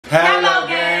Hello,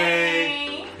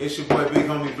 gang. It's your boy Big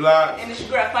Homie Block. And it's your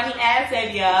girl Funny Ass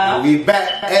Xavier. We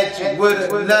back at you with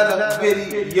another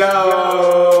video.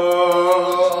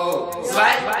 So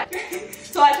as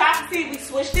y'all can see, we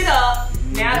switched it up.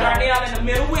 Now Darnell in the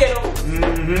middle with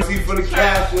them. See for the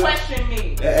capture. Question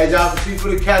me. As y'all can see for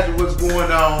the capture what's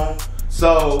going on.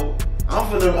 So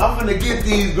I'm finna get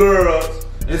these girls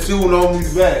and see who knows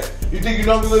me's back. You think you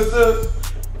know me, little sis?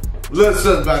 Little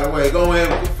sis, by the way. Go ahead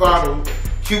and follow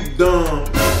Cute Dumb.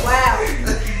 Wow.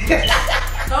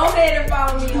 Go ahead and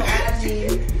follow me on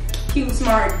IG. Cute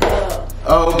Smart Dub.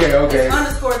 Oh, okay. It's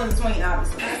underscores in between,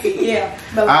 obviously. Yeah.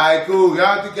 Alright, cool.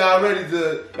 Y'all think y'all ready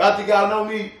to? Y'all think y'all know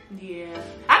me? Yeah.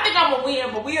 I think I'm gonna win,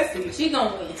 but we'll see. She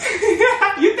gonna win.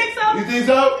 You think so? You think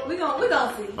so? We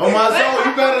gonna see. On my soul,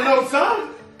 you better know something.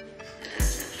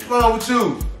 What's wrong with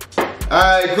you?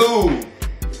 Alright, cool.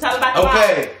 Tell about the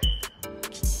okay.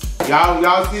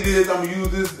 Y'all see this? I'm gonna use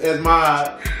this as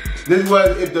my. This is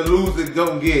what if the loser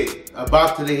don't get a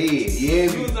box to the head. Yeah.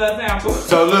 Use an example.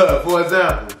 So look, for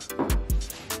example,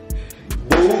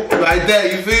 boop, like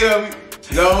that. You feel me?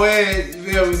 Go ahead. You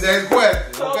feel me? Next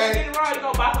question. So Okay. if you get it wrong, you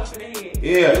gonna bop us in the head.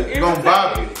 Yeah, you gonna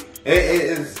bop it.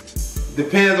 It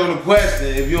depends on the question.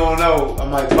 If you don't know, I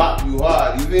might bop you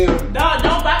hard. You feel me? Don't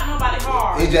bop nobody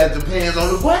hard. It just depends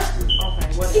on the question.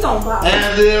 Okay, what She gonna bop.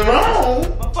 Answer it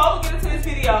wrong. Before we get into this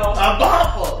video, I bop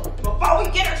her. before we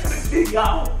get into this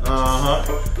video,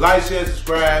 Like, share,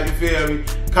 subscribe. You feel me?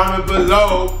 Comment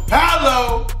below.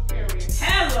 Hello.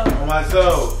 hello. On my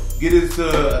soul. Get it to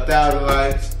 1,000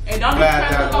 likes. And don't be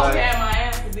trying to look at my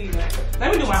answers either.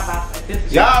 Let me do my bop like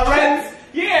this. Y'all ready?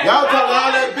 Yeah. Y'all talking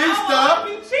all that big stuff.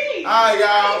 Alright,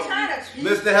 y'all.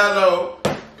 Mr. Hello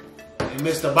and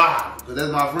Mr. Bob, because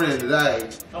that's my friend today.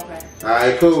 Okay.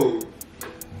 Alright, cool.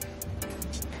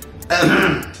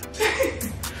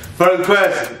 First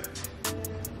question.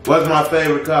 What's my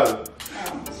favorite color?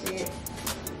 Oh shit.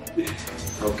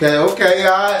 Okay,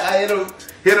 alright.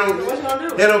 Hit them. What you gonna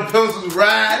do? Hit them pencils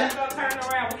right. Let's go turn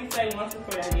around when you say 1, 2,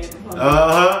 3 again.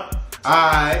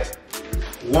 Alright.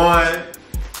 1,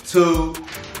 2,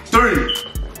 3.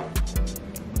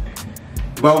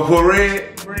 Vote for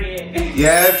red. Red.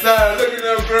 Yes, sir. Look at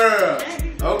them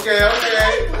girl. Okay.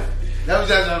 That was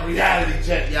just a reality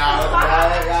check, y'all.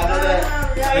 Y'all know that?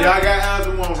 Y'all got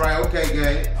answer one right. Okay,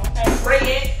 gang. Okay,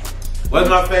 red. What's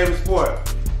my favorite sport?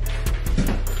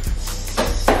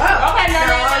 Okay,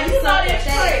 now you know this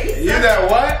trick. You know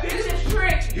what? This is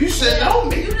trick. You should know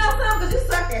me. You know something, but you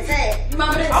suck that ass. You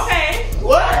remember that? Okay.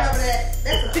 What? Remember that?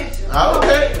 That's a picture.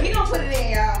 Okay. We gonna put it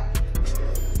in, y'all.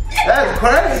 That's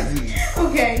crazy.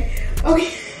 Okay.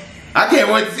 I can't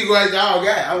wait to see what y'all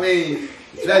got. I mean,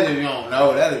 that's if you don't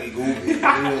know. That'll be goofy.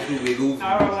 It'll be goofy.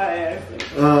 All right.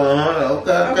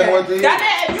 Okay. What the That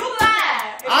if you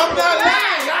lie. I'm not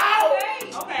lying,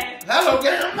 y'all. Okay. Hello,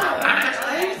 gang. I'm not lying. I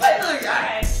ain't say nothing,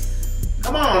 y'all.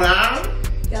 Come on now.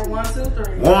 Got 1, 2,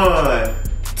 3. 1,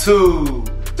 2,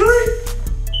 3.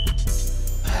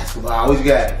 Basketball. What you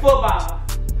got? Football.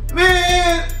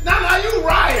 Man, no, you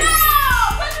right. No,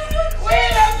 what you do? Wait,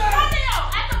 the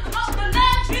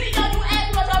last video you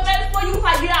asked me what your favorite sport, you was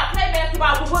like, yeah, I play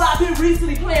basketball, but what I've been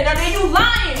recently playing, now then you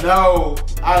lying. No,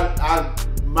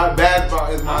 my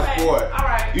basketball is my sport. All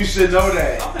right. You should know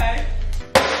that. Okay.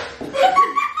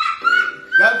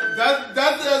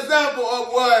 That's the example of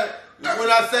what when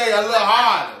I say a little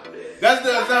harder. That's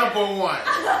the example of one.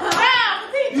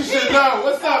 You should know.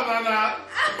 What's up, Nana?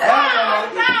 Hello.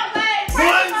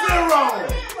 1-0.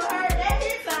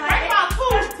 Break about 2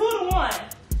 to 1.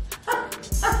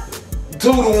 2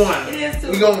 to 1. It is 2.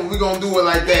 We gonna do it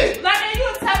like that. Like, you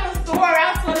was telling a story,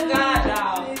 I swear to God,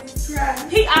 y'all.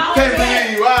 He always Can't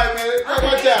believe you. All right, man.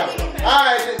 Watch out. All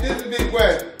right, this is a big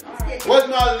question. What's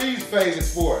my least favorite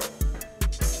sport?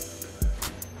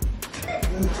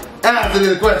 Answer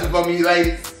this question for me,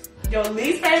 ladies. Your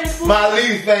least favorite sport? My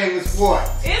least favorite sport.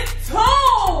 It's 2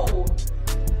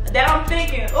 that I'm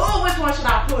thinking, oh, which one should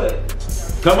I put?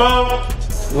 Come on.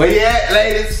 Where you at,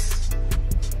 ladies?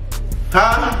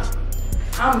 Huh?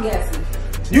 I'm guessing.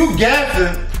 You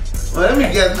guessing? Well, let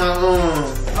me guess my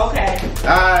Okay.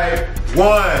 Alright.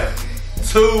 1,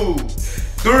 2,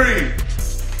 3.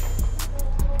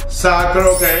 Soccer,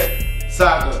 okay.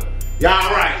 Soccer.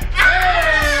 Y'all right.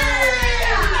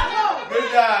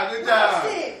 Good job.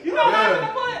 You know what I'm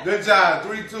gonna put? Good job.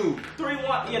 3-2.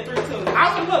 3-1. Yeah, 3-2. I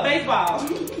was gonna put baseball.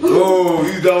 Oh,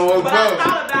 you don't want to But I go.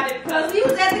 thought about it because He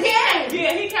was at the game.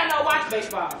 yeah, he cannot watch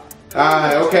baseball.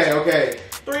 Alright, okay.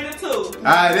 3 to 2.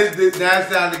 Alright, this now it's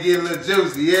time to get a little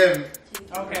juicy, yeah?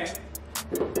 Okay.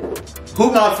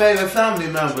 Who my favorite family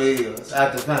member is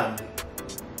after family?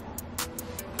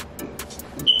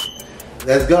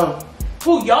 Let's go.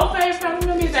 Who your favorite family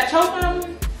member is? That your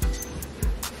family?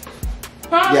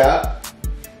 Huh? Yeah.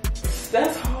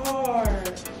 That's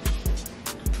hard.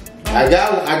 I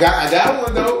got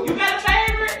one though. You got a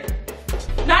favorite?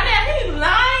 Not that he's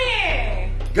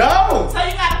lying. Go. So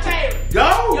you got a favorite?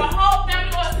 Go. Your whole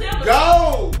family or sibling?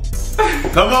 Go.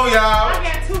 Come on, y'all. I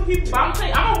got 2 people, but I'm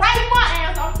gonna write my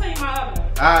answer. I'm gonna tell you my other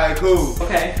one. Alright, cool.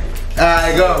 Okay.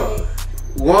 Alright, go.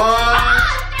 1.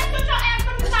 That's what your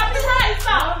answer is not be right,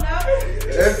 so.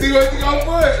 Let's see what you gonna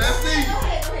put. Let's see. Go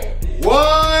ahead.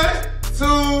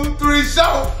 1, 2, 3,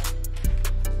 show.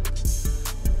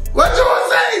 What you wanna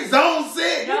say? Zone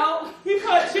 6. No,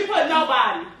 she put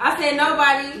nobody. I said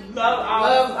nobody Love all.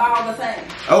 loves all the same.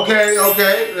 Okay,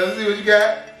 okay. Let's see what you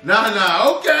got. Nah.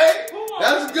 Okay.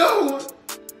 That's a good one.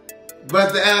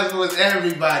 But the answer was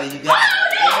everybody. You got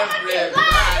everybody.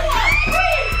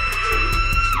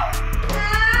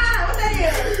 What that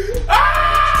is?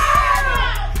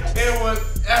 It was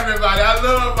everybody. I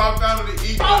love my family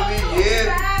equally.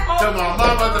 Yeah. To my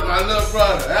mama, to my little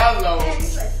brother. Hello.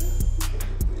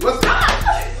 What's up?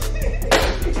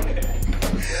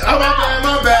 Oh, my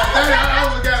bad. I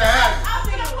was gotta happen.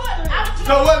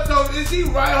 So what? So is she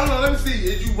right? Hold on. Let me see.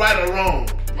 Is you right or wrong?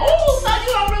 Oh, so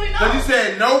you don't really know. So you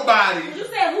said nobody. You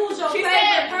said who's your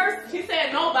favorite person? She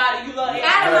said nobody. You love Out of my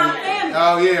everybody. family.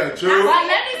 Oh yeah, true. Well,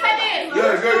 let me say this.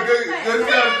 Good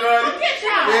stuff, Jordy. Look at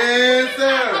y'all. Yes, sir.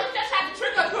 I just tried to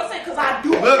trick her because I do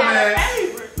Look, have man. a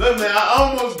favorite. Look, man. I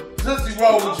almost tootsie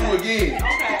roll with you again.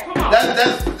 Okay, come on. That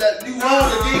you wrong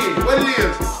again. What it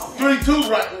is? 3-2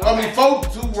 right. I mean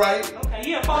 4-2 right. Okay,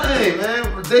 yeah, folks. Hey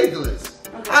man, ridiculous.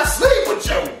 I sleep with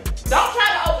you. Don't try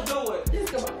to overdo it. Just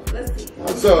come on. Let's see.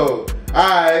 So,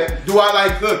 alright. Do I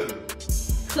like cooking?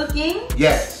 Cooking.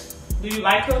 Yes. Do you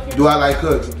like cooking? Do I like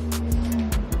cooking?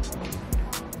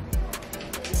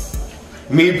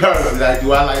 Me personally, like,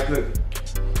 do I like cooking?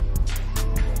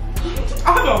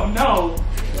 I don't know.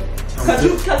 Cause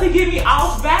he give me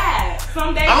off bad.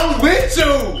 Some days. I'm with you.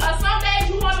 Some days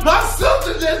you want to. My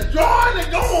sister just drawing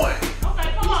and going.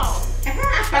 Okay, come on.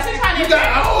 Cause he trying to You got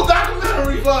a whole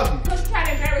documentary for me. Cause he trying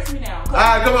to embarrass me now.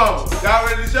 Alright, come on. Y'all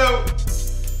ready to show?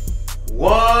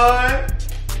 1,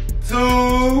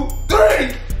 2,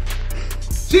 3.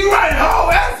 She write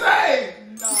whole essay.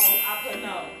 No, I put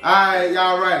no. Alright,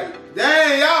 y'all right.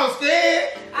 Dang, y'all scared?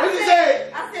 What you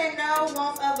say? I said no.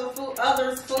 Wants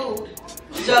others' food.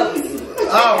 Jokes.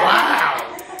 Oh,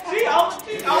 wow. She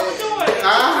overdoing it.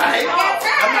 Alright.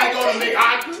 I'm not going to make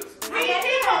awkward. He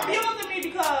confusing me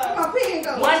because Come on, P and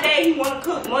go. one day he want to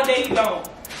cook, one day he don't.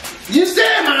 You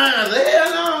said mine. Hell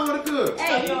no, I want to cook. So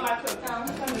Hey. you don't like cooking.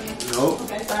 Nope.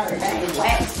 Okay, sorry. That ain't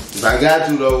wax. If I got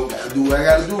to, though, gotta do what I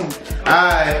got to do.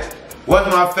 Alright. What's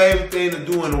my favorite thing to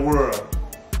do in the world?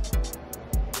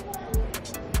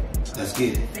 Let's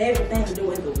get it. Favorite thing to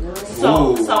do in the world.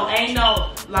 So ain't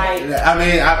no like I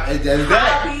mean, it's that.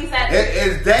 hobbies that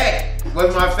It's that.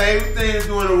 What's my favorite thing to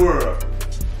do in the world?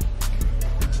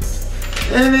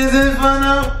 And is it fun?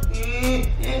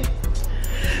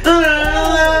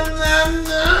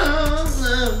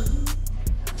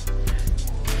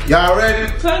 Y'all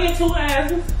ready? cooking 2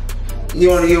 answers.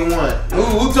 You only get one.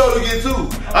 Who told you to get 2? Oh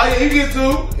yeah, you get 2.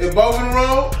 If both in a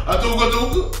row,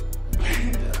 Atuka.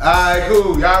 Alright,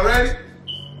 cool. Y'all ready?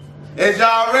 Is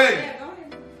y'all ready? Yeah, go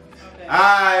ahead. Okay.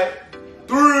 Alright.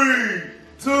 3,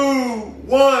 2,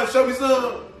 1. Show me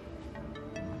some.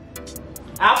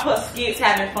 I put skits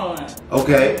having fun.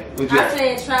 Okay. What you I got?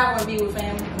 said travel and be with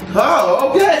family. Oh,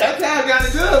 okay. That sounds kind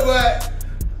of good, but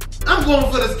I'm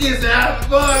going for the skits and having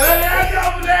fun. Hey, I go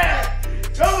for that.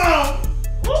 Come on.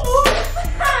 Oh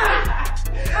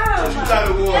What you my got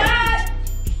to want? God.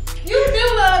 You do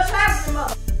love traveling,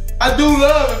 mother. I do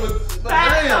love it, but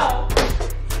damn.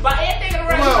 But anything around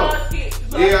Come on. you love skits.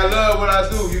 Yeah, I love what I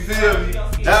do. You feel me?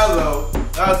 Hello.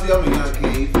 Y'all see, I'm a young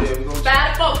kid. You feel me? Gonna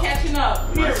Bad folk catching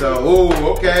up. Period. So,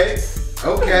 okay.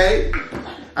 Okay.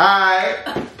 Alright.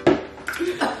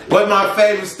 What's my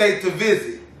favorite state to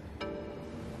visit?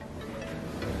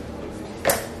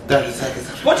 30 seconds.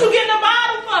 What you getting a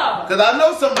bottle for? Because I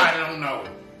know somebody don't know.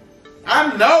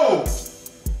 I know.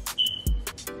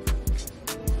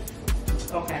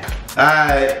 Okay.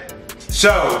 Alright.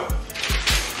 Show.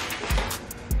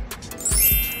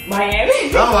 Miami.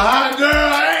 I'm a hot girl.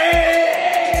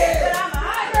 Hey. I'm a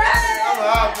hot girl. I'm a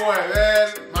hot boy, man.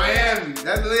 Miami.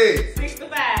 That's lit.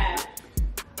 65.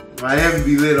 Miami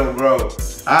be lit on, bro.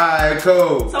 Alright,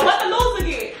 cool. So what the loser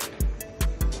get?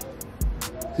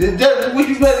 What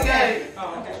you play the game?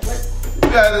 Oh, okay. You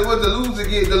got what the loser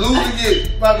get. The loser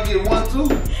get probably get 1, 2.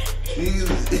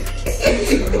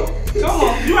 Come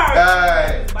on. You already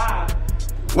Alright. Bob.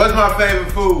 What's my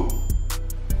favorite food?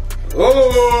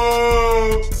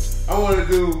 Oh, I want to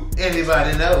do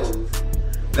anybody knows.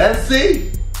 Let's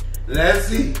see. Let's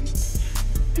see.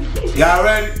 Y'all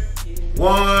ready?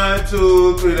 1,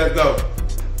 2, 3, let's go.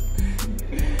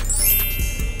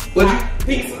 What you?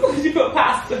 Pizza. You put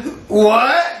pasta.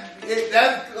 What?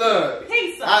 That's good.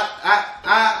 Pizza.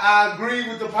 I agree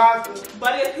with the pasta.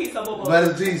 But it's pizza, boo boo. But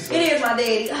it's pizza. It is my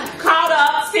daddy. Called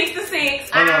up 6 to 6.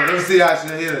 Hold on, let's see how she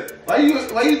hit it. Why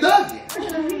you ducking?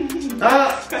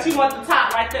 Huh? Cause you want the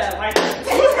top right there, right there.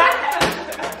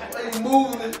 Why you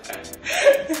moving?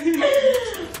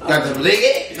 Got the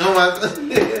leg? No,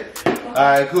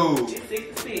 alright, cool. It's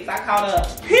 6 to 6. I called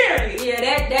up. Period. Yeah,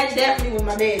 that definitely was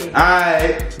my daddy.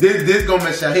 Alright, this gonna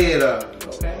mess your head up.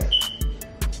 Okay.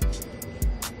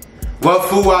 What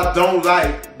food I don't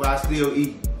like, but I still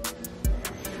eat?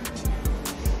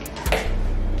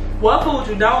 What food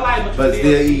you don't like, But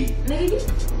still eat. Nigga,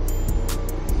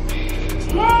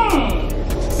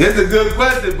 It's a good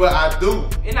question, but I do.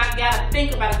 And I gotta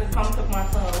think about it because I'm took my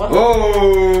son. What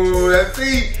Oh, let's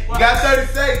see. You got 30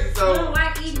 seconds, you so. don't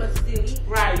like eat, but still eat.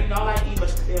 Right, you don't like eat, but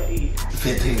you still eat.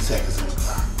 15 seconds on the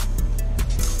clock.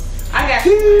 I got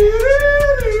you.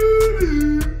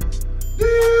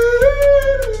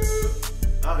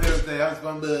 I'm everything. I'm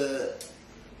from the.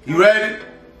 You ready?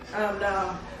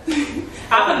 No.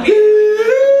 I'm gonna be.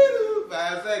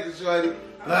 5 seconds, shorty. Okay,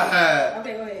 go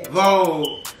ahead.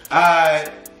 Vote. Alright.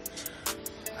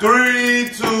 3,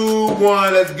 2,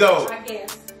 1, let's go. I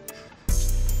guess.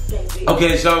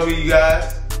 Okay, show me, you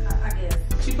guys. I guess.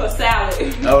 She put salad,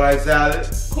 Alright, salad.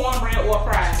 cornbread, or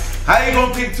fries. How you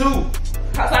gonna pick 2? So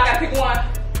I gotta pick one.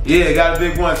 Yeah, got a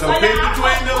big one. So pick now,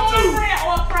 between them 2. Cornbread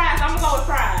or fries. I'm gonna go with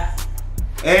fries.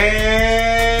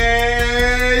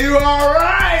 And you all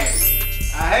right.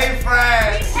 I hate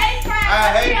fries. We hate fries. I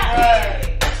hate fries.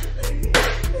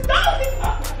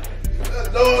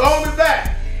 Don't hold me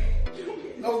back.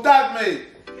 Don't stop me.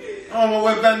 I'm gonna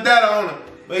wear vendetta on them.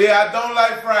 But yeah, I don't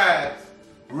like fries.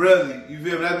 Really. You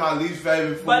feel me? That's my least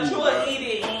favorite food. But you will eat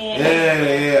it and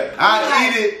Yeah. I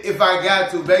eat it if I got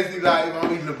to. Basically, like if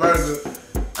I'm eating a burger,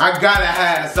 I gotta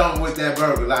have something with that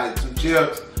burger, like some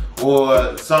chips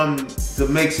or something to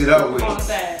mix it up with. on the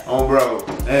side. Oh, bro.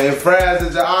 And if fries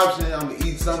is an option, I'm gonna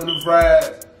eat some of the fries,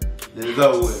 then it's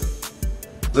over with.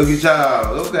 Look at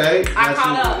y'all. Okay. I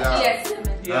caught up. Yes.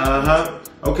 Uh-huh.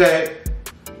 Okay.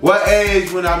 What age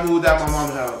when I moved out my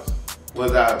mom's house?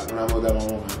 Was I when I moved out my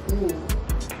mom's house? Ooh.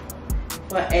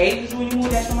 What age is when you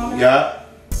moved out your mama? Yeah.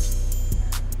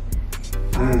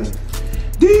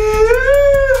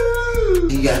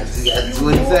 You got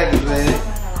 20 seconds, man.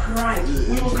 Right. We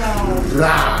were gone.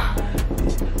 Rah.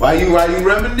 Why you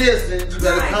reminiscing? You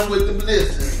gotta come with the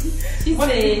blessing. She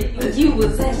said you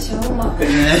was at your mom. At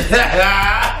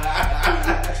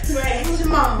your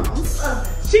mom's.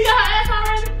 She got her ass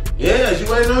already? Yeah, she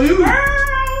waiting on you. Girl.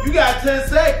 You got 10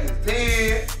 seconds.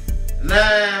 10,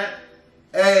 9,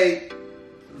 8,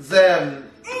 7,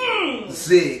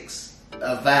 6,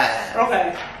 5,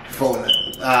 Okay. 4.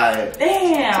 Alright.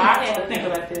 Damn, I didn't think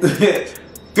about this.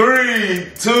 3,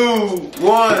 2,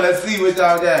 1. Let's see what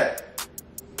y'all got.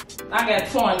 I got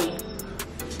 20.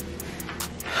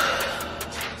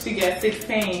 She got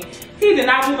 16. He did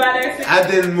not move out there at 16. I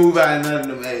didn't move out of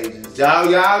none of them ages.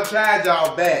 Y'all tried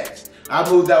y'all best. I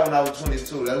moved out when I was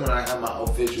 22. That's when I had my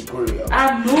official career.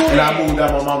 I knew And that. I moved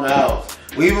out my mama's house.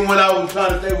 Even when I was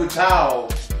trying to stay with y'all,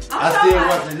 I still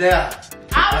wasn't there.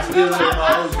 I still was live in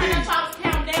my trying to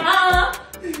count down. Now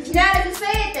that you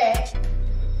said that,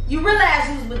 you realize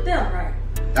you was with them, right?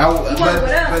 I, You wasn't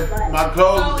with us, but right? my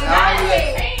clothes, So, I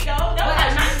yeah. 18 though. That was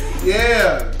like 19. yeah,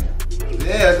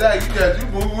 that you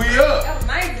moved me up. That was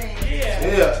amazing. Yeah.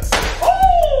 Yeah. Ooh.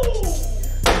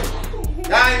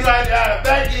 Y'all ain't know I got a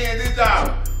back end this time.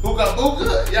 Booka booka.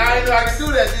 Y'all ain't know I can do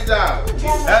that this time.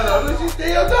 Hello, look, she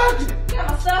still talking. You got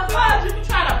my stuff Why dropped. you been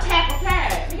trying to pack a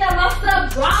pack? You got my stuff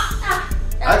dropped.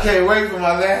 I can't wait for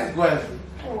my last question.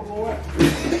 Oh, Lord.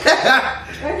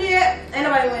 Yeah, ain't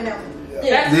nobody win that one.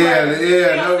 That's Yeah, right.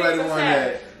 yeah, nobody won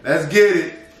that. Let's get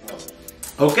it.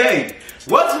 Okay,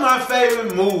 what's my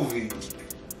favorite movie?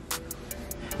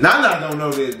 Nana don't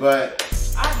know this, but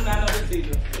I do not know this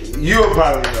either. you'll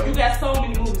probably You know. got so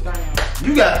many movies right now.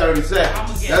 You got 30 seconds. I'ma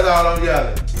guess. That's all I'm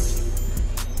yelling.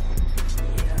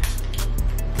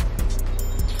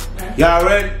 Y'all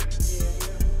ready? Yeah.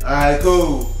 Alright,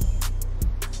 cool.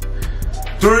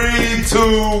 3,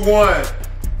 2, 1.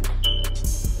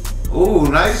 Ooh,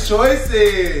 nice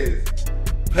choices.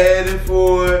 Paid in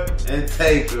Full and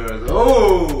Takers.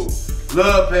 Ooh,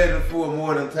 love Paid in Full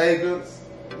more than Takers,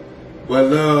 but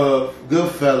love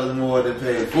Goodfellas more than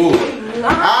Paid in Full.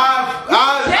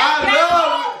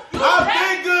 I've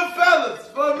been Goodfellas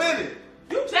for a minute.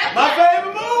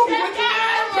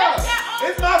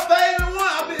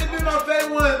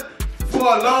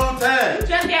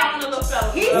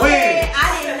 Goodfellas. He When? said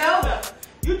I didn't know.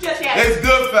 You just got. It's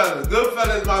Goodfellas.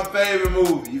 Goodfellas is my favorite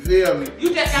movie. You feel me?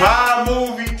 You just got. My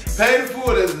movie, Pay the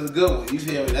Fool, is a good one. You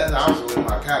feel me? That's also in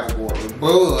my category.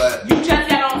 But You just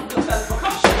got on Goodfellas. But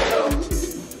come shut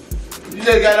up. you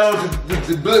just got on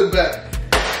the book back.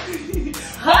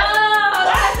 Oh,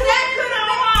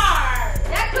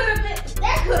 that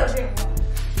could have been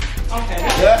one. Okay.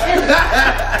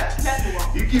 That's the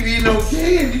one. You keep eating no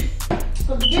candy.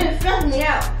 So begin to stress me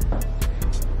out.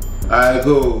 Alright,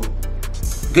 cool.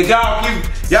 Cause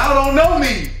y'all don't know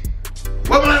me.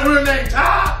 What's my real name?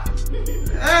 Top.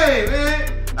 Hey,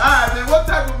 man. Alright, man. What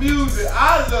type of music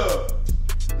I love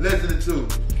listening to?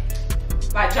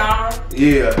 Like genre?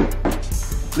 Yeah.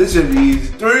 This should be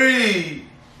easy. 3,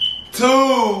 2,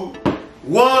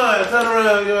 1. Turn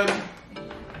around, yo.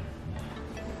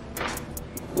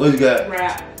 What you got?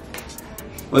 Rap.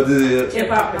 What this is? Hip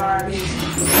hop and R&B.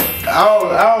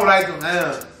 I don't like them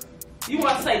hands. You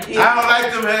want to say this? I don't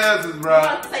like them answers, bro. You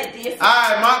want to say this?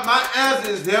 Alright, my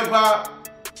answer is hip hop,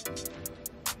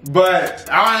 but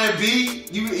R&B,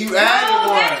 you added No,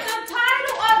 one. that's the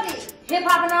title of it. Hip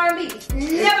hop and R&B.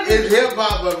 It's hip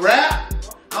hop, but rap,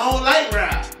 I don't like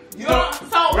rap. You know,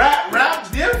 So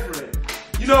rap different.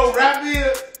 You know, rap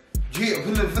is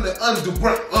from the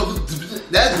underground.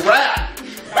 That's rap.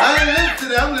 I ain't listen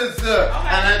to that. I'm listening to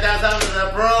and I got something in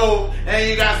the bro, and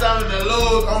you got something to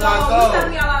lose on my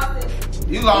soul.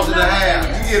 You lost in the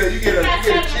half. You get a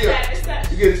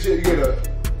chip. You get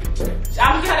a.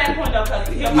 I'm gonna get that point though, cause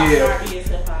hip hop and R&B is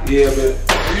hip hop. Yeah,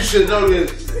 but you should know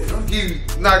this. I'm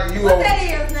keep knocking you What over. that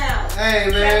is now?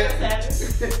 Hey, man.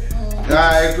 7.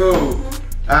 Alright, cool.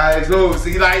 Alright, cool.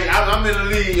 See, like, I'm in the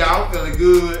league, y'all. I'm feeling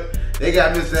good. They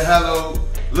got Mr. Hello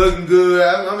looking good.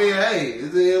 I mean, hey,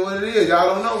 it's what it is.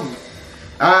 Y'all don't know me.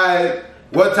 Alright,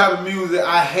 what type of music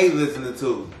I hate listening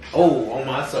to? Oh, on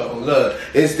my soul. Look,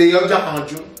 it's still genre.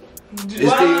 It's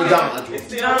still genre. It's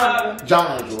still what?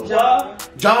 Genre.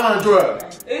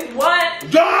 Genre. It's what?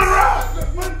 Genre!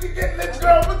 Let's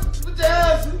go. Put your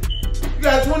ass in. You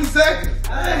got 20 seconds.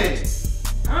 Hey.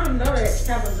 I don't know that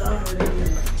type of genre it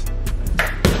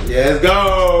is. Yeah, let's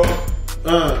go.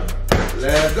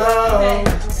 Let's go. Okay.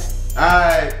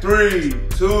 Alright, 3,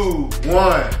 2,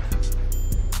 1.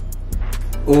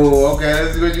 Oh, okay,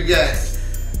 let's see what you got.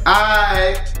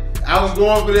 Alright, I was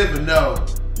going for this, but no.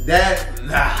 Metal.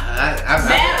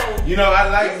 You know, I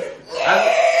like.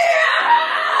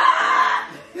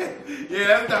 Yeah,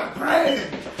 that's not crazy.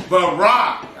 But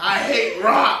rock, I hate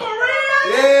rock. For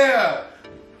real? Yeah.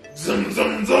 Zoom,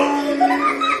 zoom, zoom.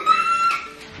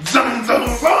 Zoom, zoom,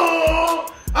 zoom.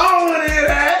 I don't want to hear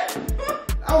that.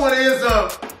 I want to hear some.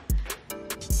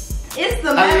 It's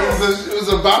the metal. It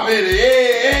was a bop in it.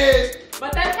 Yeah.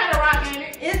 But that's kind of rock, ain't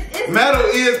it? It's Metal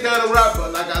is kind of rock,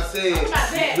 but like I said, What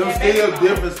about that? them That still bass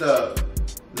different stuff.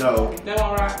 No, That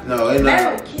one rock. no, it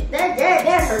metal. not.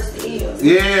 That hurts the ears.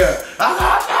 Yeah.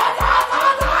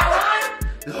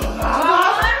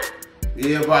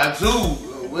 Yeah, by 2.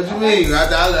 What you mean?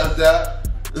 I left that.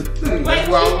 That's Wait, where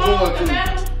you I wrong was with the going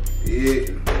metal? to.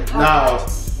 Yeah.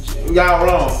 No. Y'all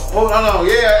wrong. Hold on.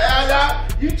 Yeah,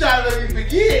 you try to let me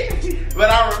forget. But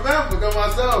I remember, come my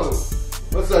soul.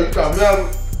 What's up? You talking metal?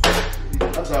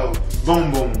 I thought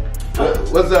boom boom.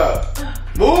 What's up?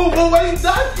 Move, why you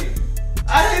ducking?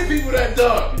 I hate people that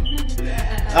duck.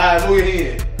 Alright, move your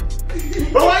hand.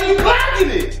 But why you blocking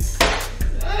it?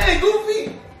 Hey,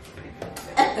 goofy.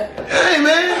 Hey,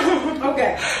 man.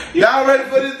 Okay. Y'all ready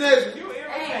for this next one? You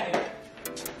irritating.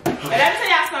 And let me tell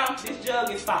y'all something. This jug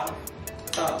is falling.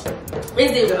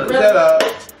 Is it really? Shut up.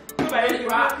 You ready to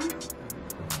rock?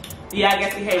 Yeah, I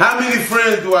guess he hates How many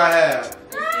friends do I have?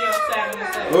 Still 7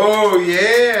 and 7. Oh,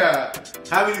 yeah.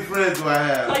 How many friends do I So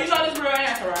have? you know this real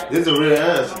answer, right? This is a real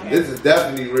answer. Okay. This is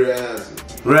definitely a real answer.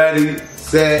 Ready,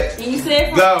 set, And you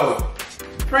said go.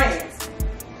 friends.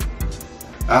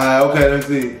 Alright, okay, let's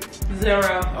see.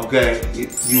 0. Okay,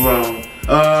 you wrong.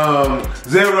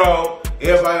 0.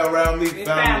 Everybody around me, It's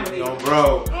family. family. Don't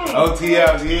bro.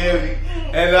 OTF, you hear me?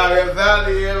 And I got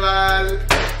family, everybody.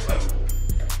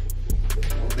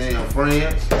 Damn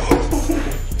friends.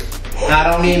 I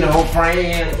don't need no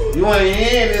friends. You ain't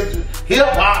hearing this hip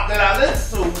hop that I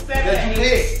listen to that you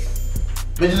pick.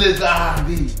 But you listen to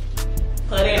R&B.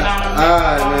 Put it on them.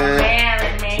 Alright, man.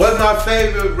 Marry me. What's my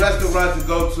favorite restaurant to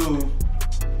go to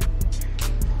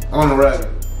on the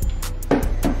regular?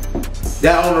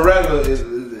 That on the regular is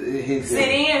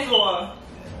Sit-ins or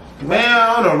man,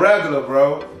 on the regular,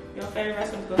 bro. your favorite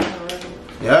restaurant to go to on the regular?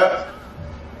 Yep.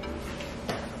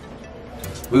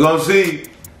 We gonna see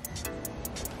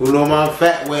who know my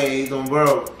fat ways on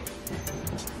bro.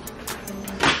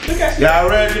 Look at you. Y'all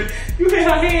ready? You hit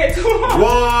her head too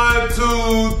hard.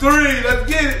 1, 2, 3. Let's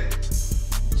get it.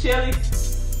 Chili.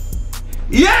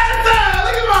 Yes, sir.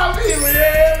 Look at my people.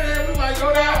 Yeah, man. We might go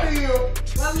downhill.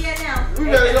 Where we at now? We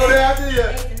better go downhill.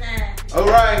 8 to 9. All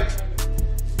right.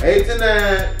 8 to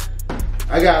 9.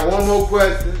 I got one more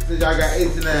question since y'all got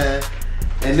 8 to 9.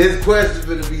 And this question's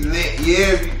gonna be lit.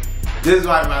 Yeah, this is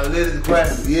like my latest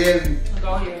question. Yeah.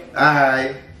 Go ahead. All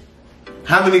right.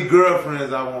 How many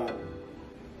girlfriends I want?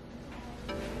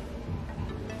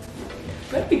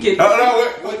 Let me get this. Oh,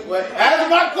 no, wait. Answer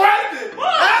my question.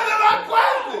 Answer my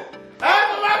question.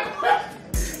 Answer my question.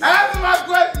 Answer my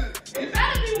question. It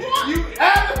better be one. You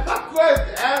answer my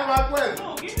question. Answer my question.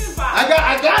 Oh, give me 5. I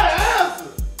got an answer.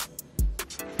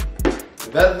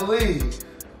 You better believe.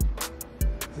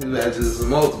 You better do some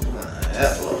multiplying.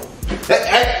 That's all.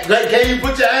 Hey, can you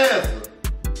put your answer?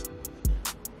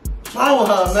 What's wrong with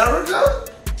her, America?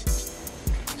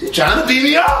 She's trying to beat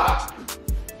me up.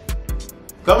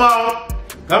 Come on.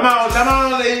 Come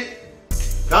on, Lee.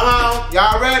 Come on.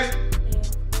 Y'all ready?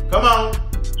 Come on.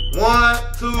 1,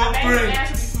 2, 3. My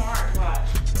answer be smart. Watch.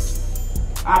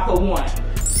 I put 1.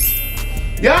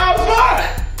 Y'all smart.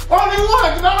 Only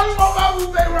 1, because I only want my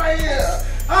boo right here.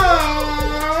 Oh.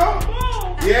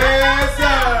 Yes, sir.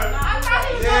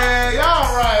 Yeah,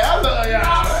 y'all right. I love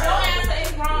y'all. No, your answer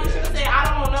is wrong. You should have said, I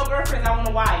don't want no girlfriends, I want a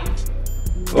wife.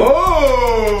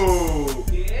 Oh.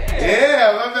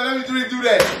 Yeah. Let me do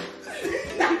that.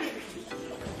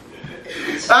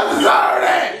 I'm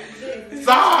sorry.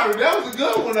 Sorry, that was a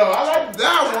good one though. I like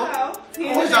that one. I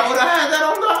wish I would have had that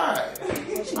on live.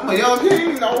 I'm a young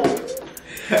king, though.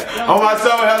 On my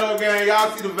soul, hello gang.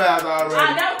 Y'all see the vibes already. I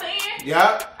know the end.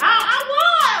 Yep. I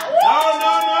won. No.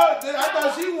 I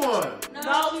thought she won.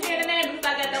 No, 10 and 9 because I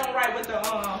got that one right with the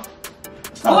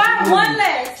Oh, I have 1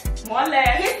 less. 1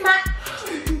 last. Here's my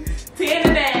 10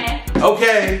 and 9.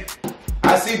 Okay.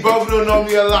 I see both of them know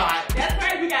me a lot. That's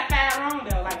crazy. We got 5 wrong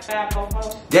though, like 5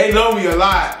 both. They know me a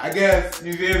lot. I guess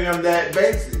you feel me. I'm that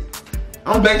basic.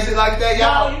 I'm basic like that, No,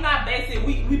 y'all. you're not basic.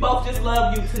 We both just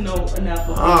love you to know enough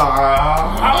of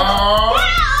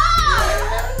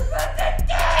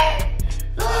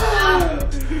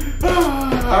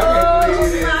I can't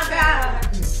believe it. my God.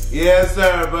 Yes,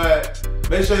 sir. But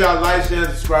make sure y'all like, share,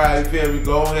 and subscribe. You feel me?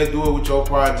 Go ahead and do it with your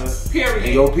partner Period.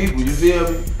 and your people. You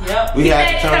feel me? Yep. We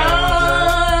had to turn on one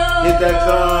time. Hit that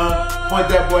thumb. Point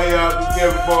that boy up. You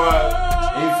feel me? For us.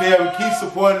 And you feel me? Keep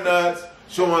supporting us.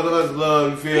 Showing us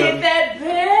love. You feel Hit me? that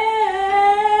bell.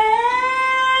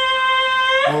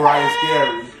 Mariah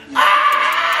Scary.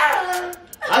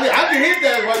 I can hit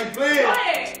that while you playing. Go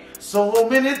ahead. So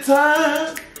many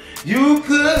times you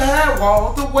could have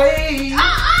walked away. I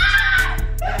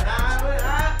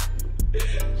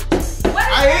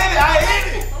hit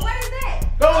it. What is that?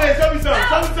 Go ahead, show me something.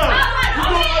 Show me something. You doing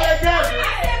all that I dancing?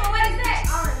 said, but what is that?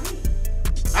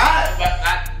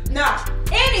 R&B. Nah.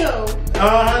 Anywho.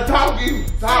 Talk you. Hey,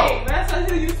 Talk. that's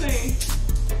what you sing.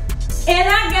 And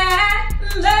I got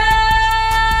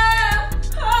love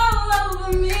all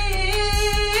over me.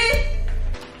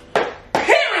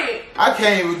 Period. I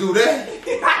can't even do that.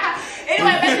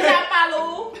 Anyway, make sure y'all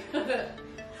follow.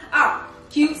 Oh,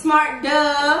 cute, smart,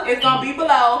 duh. It's gonna be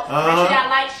below. Make sure y'all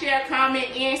like, share, comment,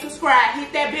 and subscribe.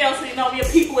 Hit that bell so you know your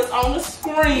people is on the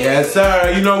screen. Yes,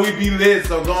 sir. You know we be lit,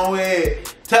 so go ahead.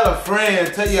 Tell a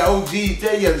friend, tell your OG,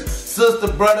 tell your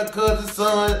sister, brother, cousin,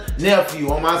 son,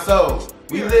 nephew on my soul.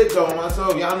 We lit though on my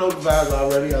soul. Y'all know the vibes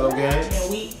already. Hello, gang. And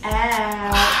we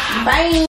out. Bye.